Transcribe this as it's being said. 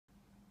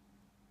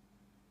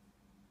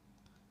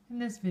In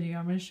this video,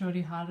 I'm going to show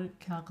you how to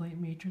calculate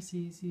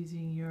matrices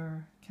using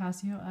your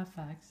Casio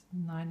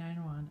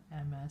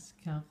fx-991MS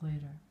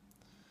calculator.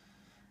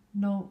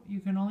 Note,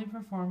 you can only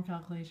perform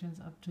calculations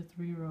up to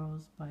 3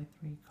 rows by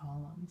 3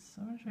 columns.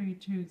 So I'm going to show you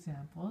 2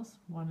 examples.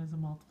 One is a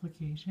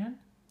multiplication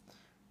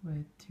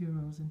with 2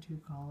 rows and 2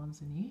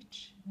 columns in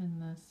each.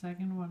 And the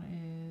second one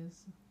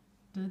is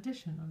the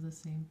addition of the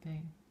same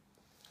thing.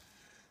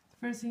 The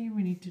first thing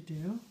we need to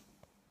do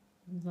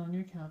is on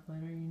your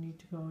calculator, you need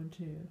to go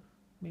into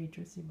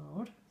matrix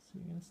mode. So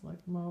you're going to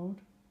select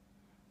mode,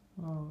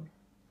 mode,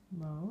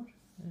 mode,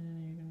 and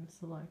then you're going to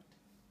select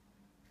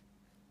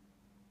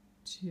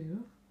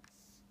 2.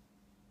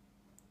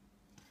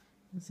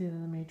 You'll see that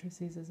the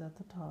matrices is at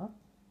the top.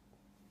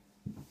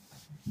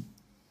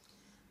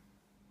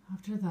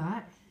 After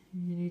that,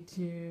 you need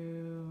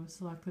to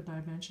select the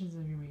dimensions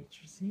of your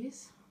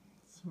matrices.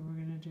 So what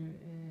we're going to do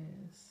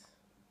is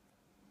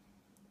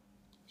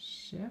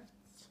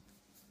shift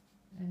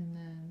and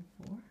then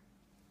 4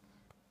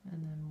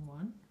 and then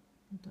 1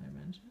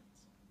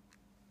 dimensions.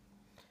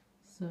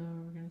 So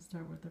we're going to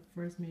start with the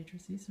first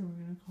matrix. So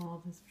we're going to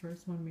call this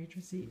first one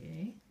matrix A.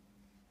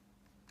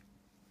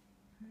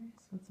 Okay,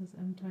 so it says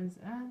m times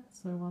n,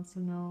 so it wants to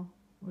know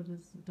what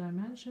is the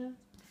dimensions.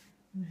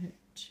 I'm going to hit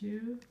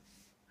 2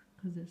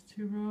 because there's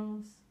 2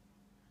 rows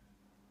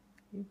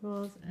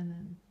equals, and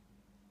then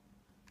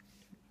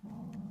 2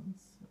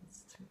 columns, so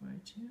it's 2 by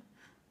 2.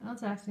 Now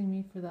it's asking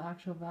me for the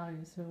actual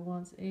value, so it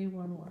wants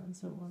A11,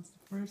 so it wants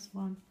the first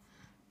one,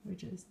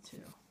 which is 2.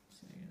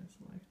 So you're going to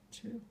select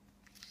 2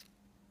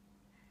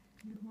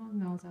 equals,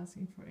 now it's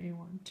asking for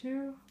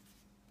A12.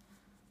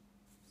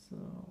 So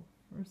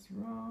first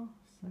row,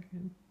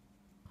 second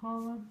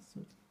column, so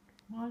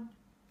 1.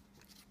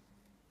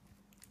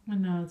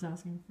 And now it's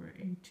asking for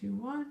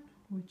A21,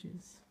 which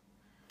is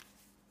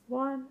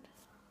 1.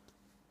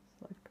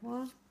 Select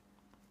 1.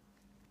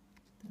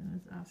 Then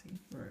it's asking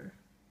for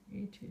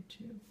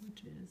A22,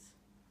 which is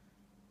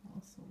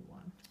also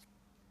 1.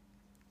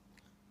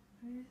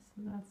 Okay,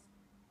 so that's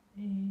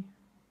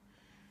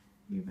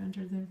you've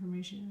entered the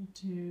information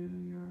into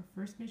your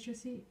first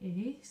matrix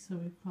A, so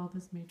we call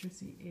this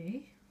matrix A.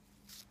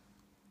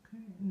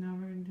 Okay, now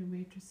we're going to do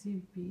matrix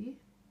B.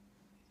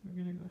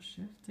 We're going to go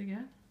shift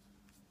again,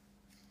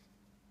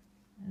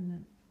 and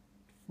then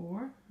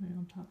 4, right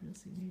on top you'll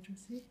see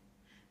matrix C.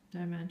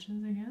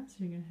 Dimensions again,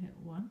 so you're going to hit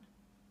 1.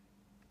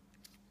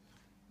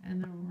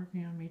 And then we're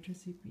working on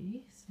matrix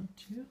B, so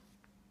 2.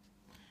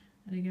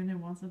 And again, it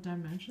wants a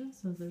dimension,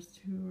 so there's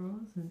 2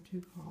 rows and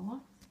 2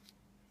 columns.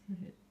 So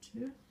hit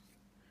 2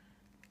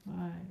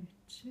 by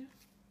 2.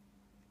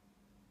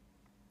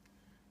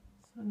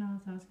 So now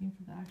it's asking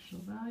for the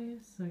actual value.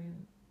 So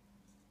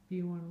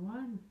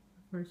B11,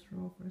 first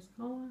row, first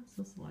column.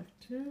 So select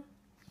 2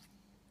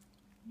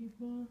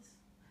 equals,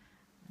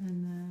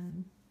 and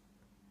then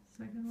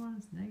second one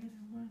is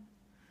 -1.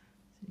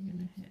 So you're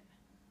going to hit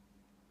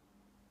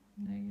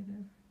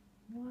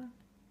 -1.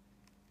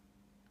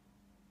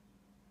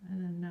 And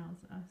then now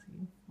it's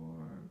asking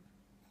for,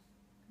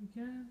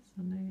 again,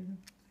 so -1,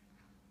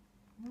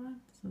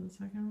 so the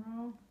second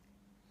row,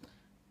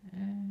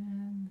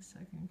 and the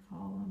second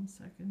column,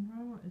 second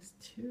row is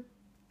 2.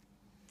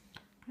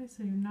 Okay,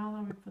 so now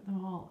that we put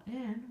them all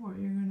in, what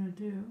you're going to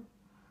do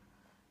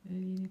is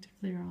you need to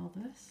clear all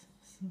this.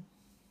 So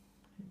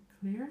hit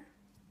clear.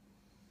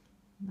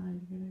 Now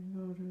you're going to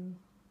go to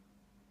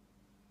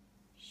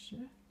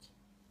shift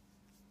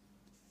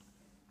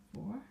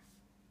 4.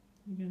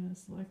 You're going to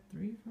select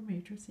 3 for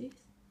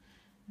matrices,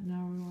 and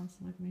now we want to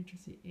select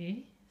matrix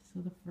A. So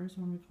the first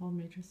one we call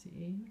matrix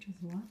A, which is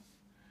 1.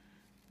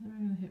 Then we're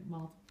going to hit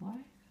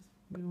multiply,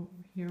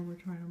 because here we're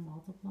trying to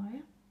multiply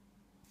it.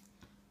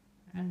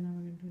 And then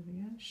we're going to do it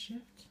again,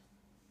 shift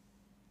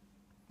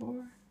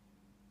 4,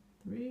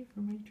 3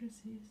 for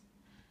matrices,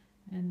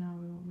 and now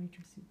we want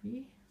matrix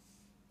B.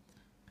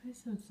 Okay,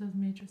 so it says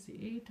matrix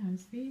A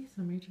times B,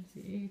 so matrix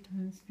A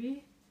times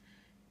B,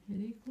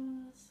 hit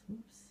equals,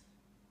 oops.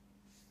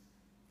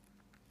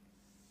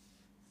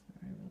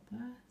 Sorry about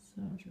that.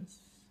 So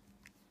just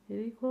hit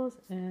equals,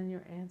 and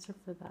your answer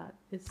for that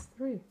is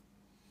 3.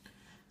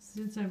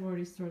 Since I've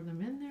already stored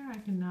them in there, I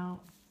can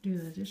now do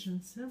the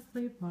addition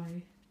simply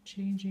by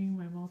changing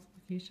my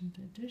multiplication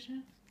to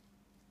addition.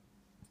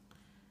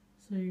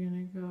 So you're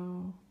going to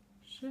go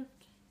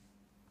shift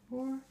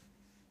 4,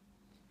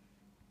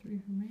 3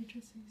 for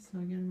matrices. So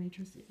again,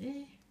 matrix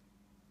A,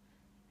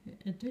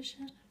 hit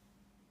addition,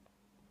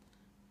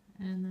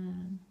 and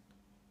then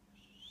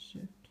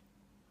shift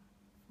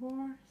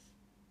 4,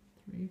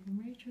 3 for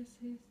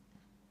matrices,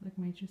 like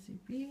matrix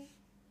B,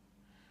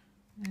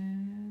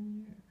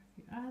 and if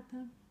you add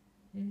them,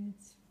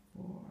 it's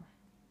 4.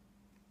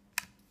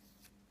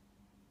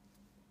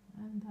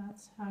 And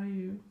that's how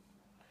you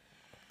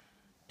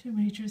do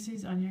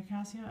matrices on your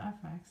Casio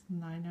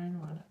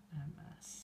fx-991MS.